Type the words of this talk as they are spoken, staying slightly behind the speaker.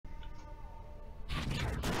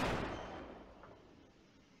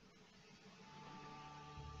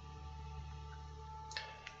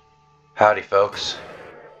Howdy folks,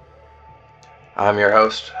 I'm your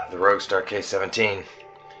host, the Roguestar K17,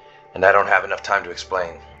 and I don't have enough time to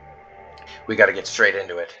explain. We gotta get straight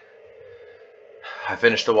into it. I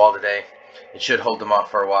finished the wall today. It should hold them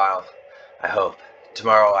off for a while, I hope.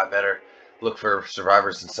 Tomorrow I better look for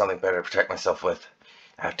survivors and something better to protect myself with.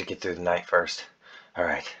 I have to get through the night first.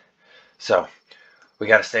 Alright, so we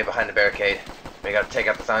gotta stay behind the barricade. We gotta take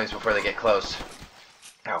out the zombies before they get close.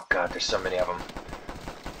 Oh god, there's so many of them.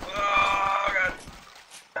 Oh god.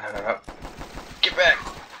 No. Get back!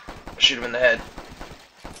 Shoot him in the head.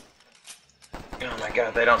 Oh my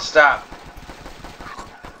god, they don't stop.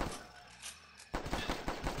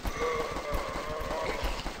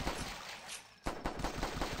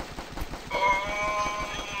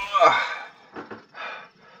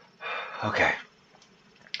 Okay.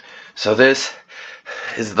 So this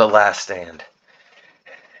is The Last Stand.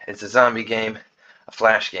 It's a zombie game, a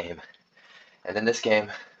flash game. And in this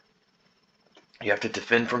game, you have to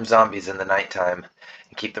defend from zombies in the nighttime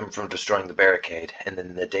and keep them from destroying the barricade. And then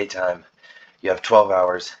in the daytime, you have 12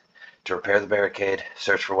 hours to repair the barricade,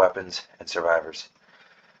 search for weapons, and survivors.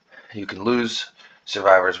 You can lose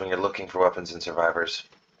survivors when you're looking for weapons and survivors.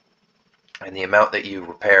 And the amount that you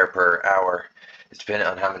repair per hour is dependent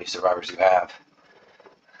on how many survivors you have.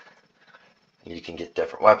 You can get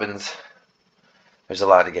different weapons. There's a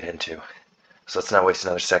lot to get into. So let's not waste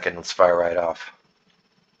another second. Let's fire right off.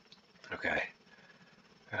 Okay.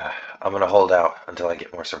 I'm going to hold out until I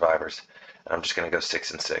get more survivors. And I'm just going to go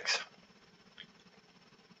 6 and 6.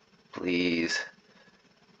 Please.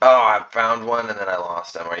 Oh, I found one and then I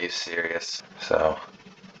lost them. Are you serious? So.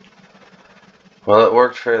 Well, it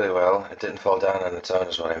worked fairly well. It didn't fall down on its own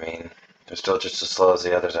is what I mean. They're still just as slow as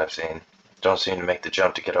the others I've seen. Don't seem to make the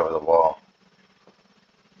jump to get over the wall.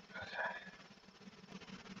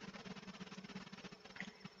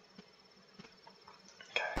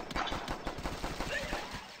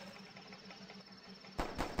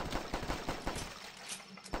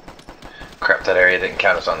 Crap, that area didn't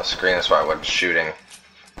count as on the screen, that's why I wasn't shooting.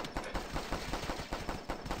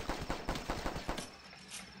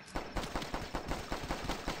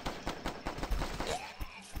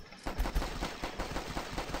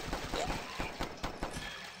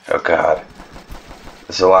 Oh god.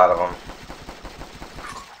 There's a lot of them.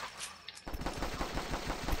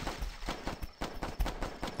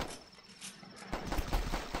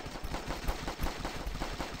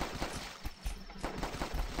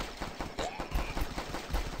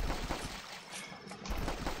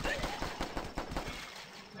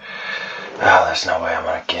 Oh, there's no way I'm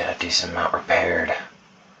gonna get a decent amount repaired.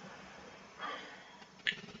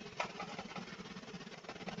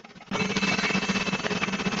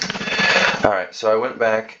 Alright, so I went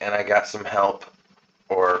back and I got some help,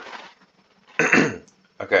 or...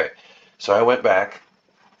 okay, so I went back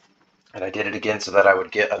and I did it again so that I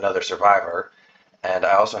would get another survivor, and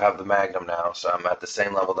I also have the Magnum now, so I'm at the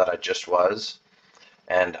same level that I just was,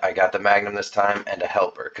 and I got the Magnum this time and a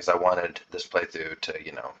helper, because I wanted this playthrough to,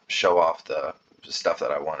 you know, show off the stuff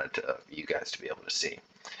that I wanted you guys to be able to see.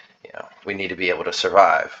 You know, we need to be able to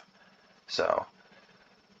survive, so...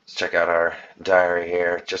 let's check out our diary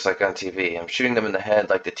here. Just like on TV, I'm shooting them in the head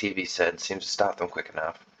like the TV said. Seems to stop them quick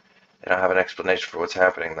enough. They don't have an explanation for what's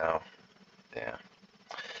happening though. Yeah,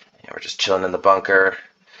 we're just chilling in the bunker.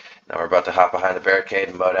 Now we're about to hop behind the barricade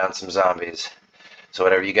and mow down some zombies. So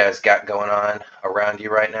whatever you guys got going on around you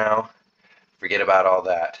right now, forget about all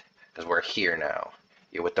that, because we're here now.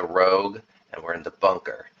 You're with the rogue, and we're in the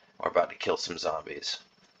bunker. We're about to kill some zombies.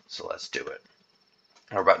 So let's do it.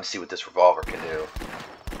 We're about to see what this revolver can do.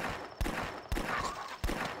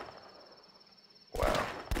 Wow.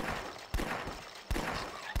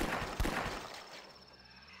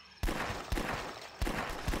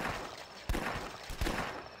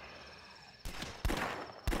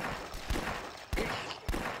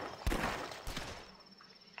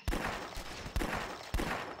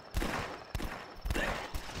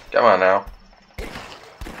 Come on now.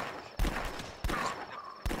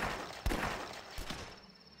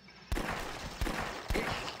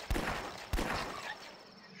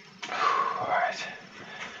 Alright.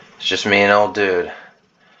 It's just me and old dude.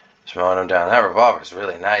 Just mowing him down. That revolver's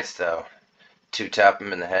really nice though. Two-tap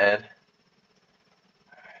him in the head.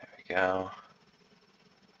 Alright, there we go.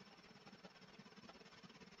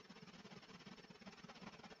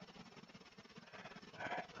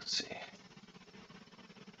 Alright, let's see.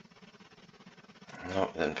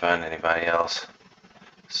 Nope, didn't find anybody else.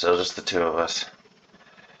 Still just the two of us.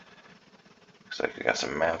 Looks like we got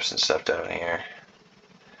some maps and stuff down here.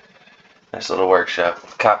 Nice little workshop.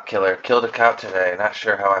 Cop killer. Killed a cop today. Not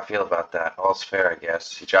sure how I feel about that. All's fair, I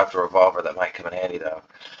guess. He dropped a revolver that might come in handy, though.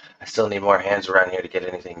 I still need more hands around here to get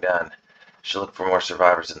anything done. Should look for more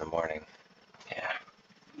survivors in the morning. Yeah.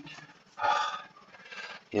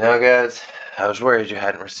 You know, guys, I was worried you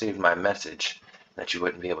hadn't received my message, that you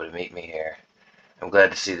wouldn't be able to meet me here. I'm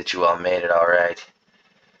glad to see that you all made it all right.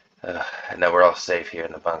 And that we're all safe here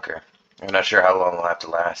in the bunker. I'm not sure how long we'll have to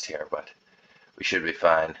last here, but we should be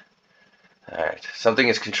fine. Alright, something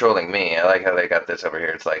is controlling me. I like how they got this over here.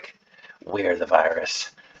 It's like, we're the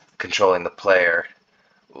virus, controlling the player.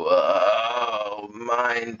 Whoa,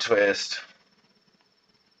 mind twist.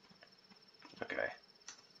 Okay.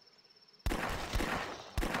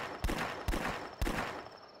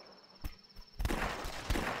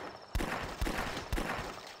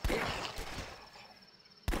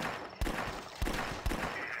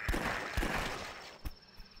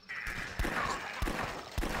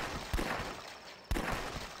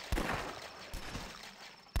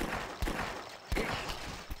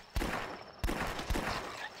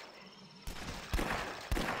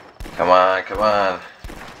 Come on, come on.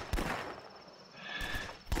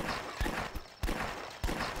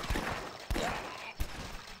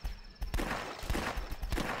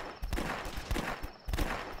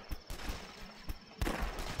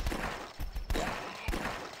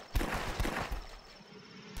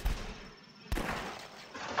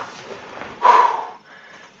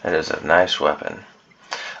 That is a nice weapon.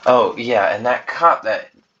 Oh, yeah, and that cop that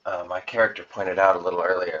my character pointed out a little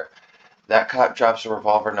earlier, that cop drops a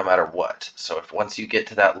revolver no matter what. So if once you get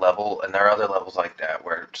to that level, and there are other levels like that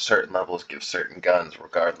where certain levels give certain guns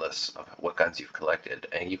regardless of what guns you've collected,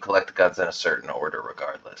 and you collect the guns in a certain order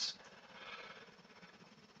regardless.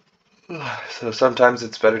 So sometimes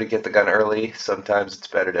it's better to get the gun early, sometimes it's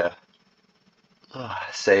better to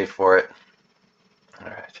save for it.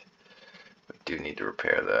 Alright, we do need to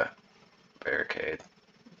repair the barricade.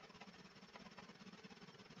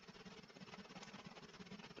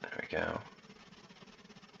 There we go.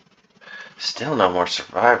 Still no more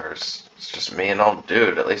survivors. It's just me and old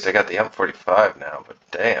dude. At least I got the M45 now, but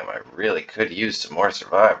damn, I really could use some more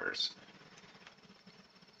survivors.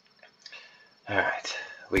 Alright,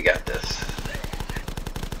 we got this.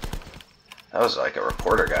 That was like a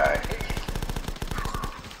reporter guy.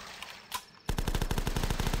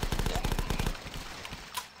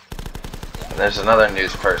 And there's another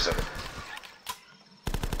news person.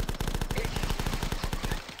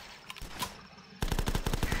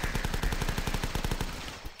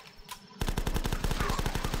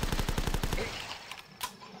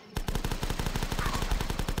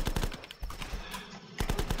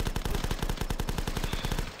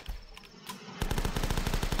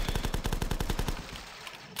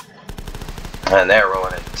 And they're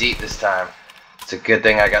rolling it deep this time. It's a good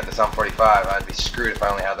thing I got this on 45. I'd be screwed if I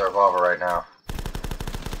only had the revolver right now.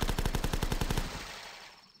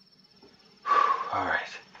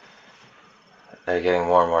 Alright. They're getting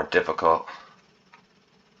more and more difficult.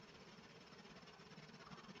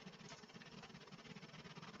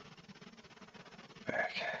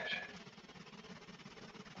 Barricade.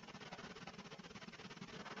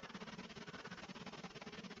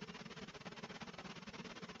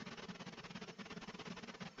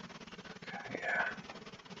 Yeah.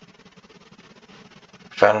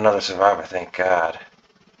 Found another survivor, thank God.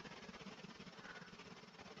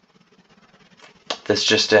 This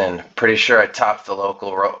just in. Pretty sure I topped the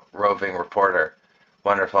local roving reporter.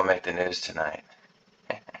 Wonder if I'll make the news tonight.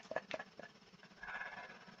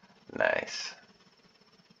 Nice.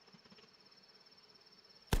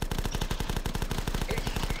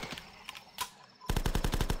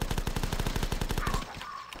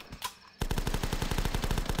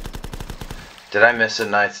 Did I miss a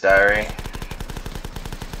Knight's Diary?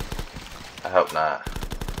 I hope not.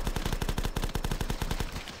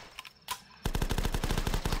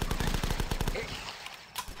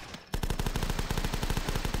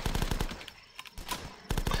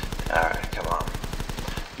 Alright, come on.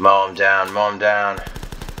 Mow him down, mow him down.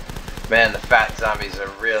 Man, the fat zombies are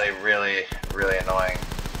really, really, really annoying.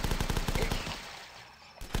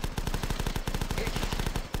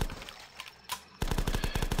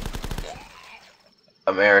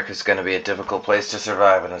 America's gonna be a difficult place to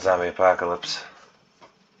survive in a zombie apocalypse.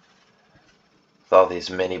 With all these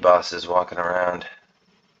mini bosses walking around.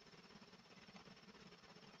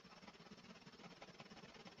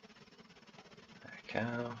 There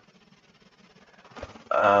we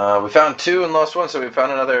go. We found two and lost one, so we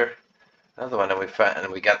found another one,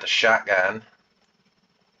 and we got the shotgun.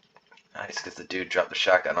 Nice, because the dude dropped the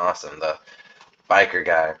shotgun. Awesome. The biker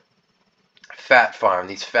guy. Fat farm.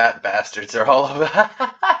 These fat bastards are all over.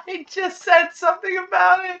 I just said something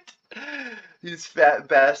about it. These fat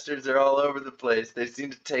bastards are all over the place. They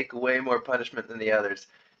seem to take way more punishment than the others.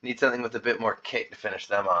 Need something with a bit more kick to finish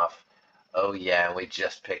them off. Oh yeah, and we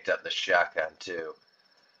just picked up the shotgun too.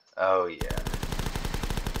 Oh yeah.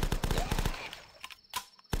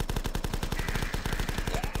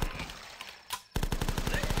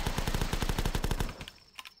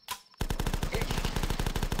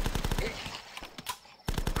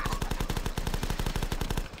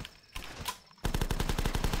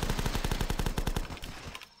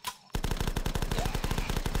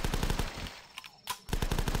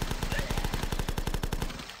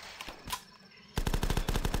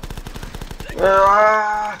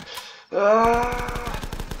 Ah, ah.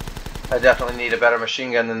 I definitely need a better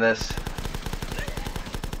machine gun than this.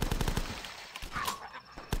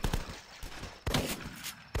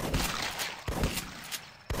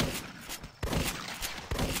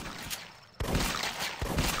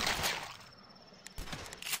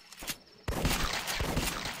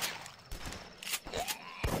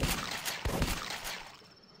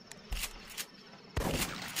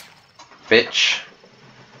 Bitch.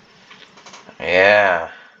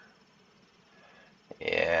 Yeah.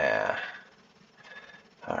 Yeah.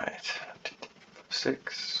 Alright.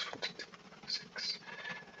 6.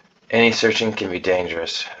 Any searching can be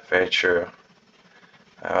dangerous. Very true.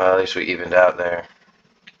 Well, at least we evened out there.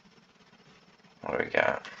 What do we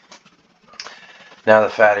got? Now the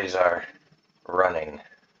fatties are running.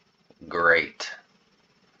 Great.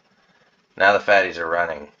 Now the fatties are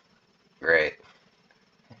running. Great.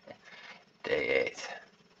 Day 8.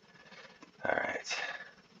 Alright.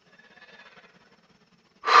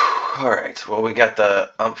 Alright, well we got the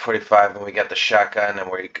UMP-45 and we got the shotgun and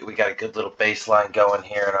we got a good little baseline going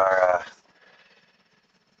here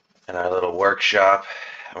in our little workshop,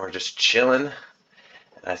 and we're just chilling.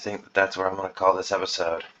 And I think that's where I'm going to call this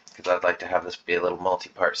episode, because I'd like to have this be a little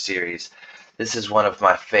multi-part series. This is one of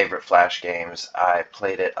my favorite Flash games. I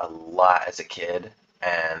played it a lot as a kid,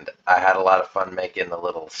 and I had a lot of fun making the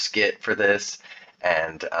little skit for this,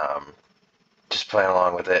 and just playing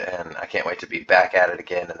along with it, and I can't wait to be back at it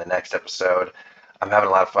again in the next episode. I'm having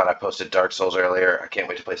a lot of fun. I posted Dark Souls earlier. I can't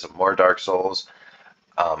wait to play some more Dark Souls.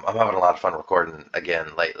 I'm having a lot of fun recording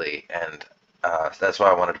again lately, and that's why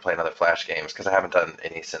I wanted to play another Flash games, because I haven't done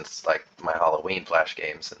any since like my Halloween Flash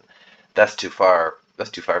games, and that's too far. That's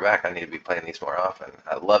too far back. I need to be playing these more often.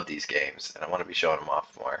 I love these games, and I want to be showing them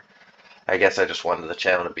off more. I guess I just wanted the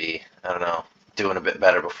channel to be, I don't know, doing a bit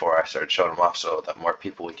better before I started showing them off, so that more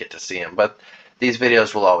people would get to see them. But these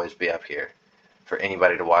videos will always be up here for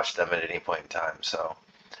anybody to watch them at any point in time. So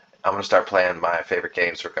I'm gonna start playing my favorite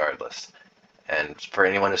games regardless. And for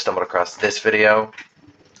anyone who stumbled across this video,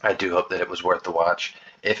 I do hope that it was worth the watch.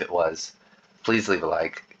 If it was, please leave a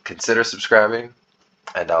like, consider subscribing,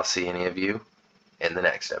 and I'll see any of you in the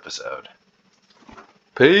next episode.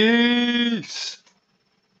 Peace!